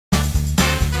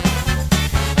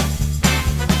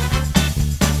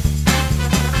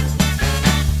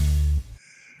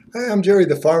Hi, I'm Jerry,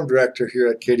 the farm director here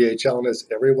at KDHL, and as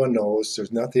everyone knows,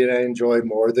 there's nothing I enjoy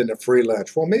more than a free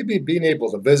lunch. Well, maybe being able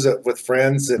to visit with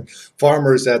friends and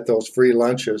farmers at those free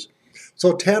lunches.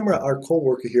 So Tamara, our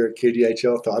co-worker here at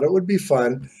KDHL, thought it would be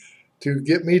fun to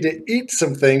get me to eat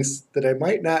some things that I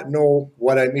might not know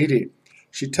what I'm eating.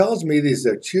 She tells me these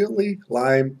are chili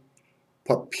lime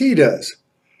pepitas.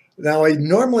 Now, I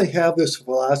normally have this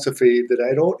philosophy that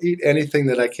I don't eat anything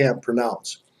that I can't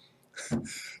pronounce.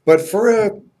 But for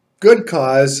a good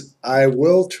cause, I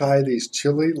will try these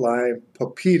chili lime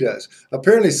pepitas.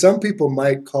 Apparently, some people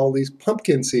might call these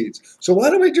pumpkin seeds. So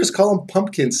why don't we just call them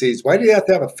pumpkin seeds? Why do you have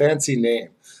to have a fancy name?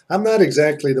 I'm not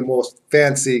exactly the most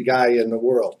fancy guy in the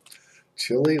world.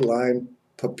 Chili lime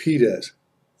pepitas.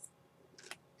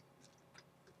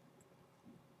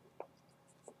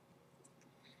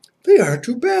 They aren't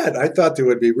too bad. I thought they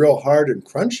would be real hard and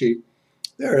crunchy.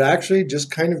 They're actually just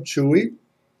kind of chewy.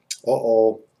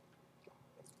 Uh-oh.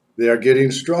 They are getting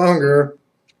stronger.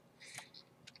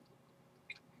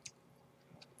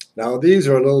 Now these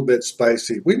are a little bit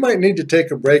spicy. We might need to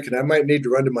take a break, and I might need to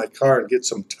run to my car and get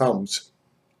some Tums.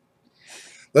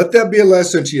 Let that be a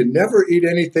lesson to you. Never eat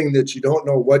anything that you don't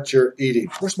know what you're eating.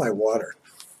 Where's my water?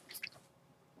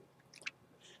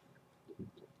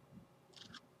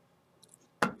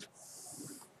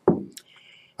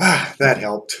 Ah, that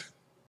helped.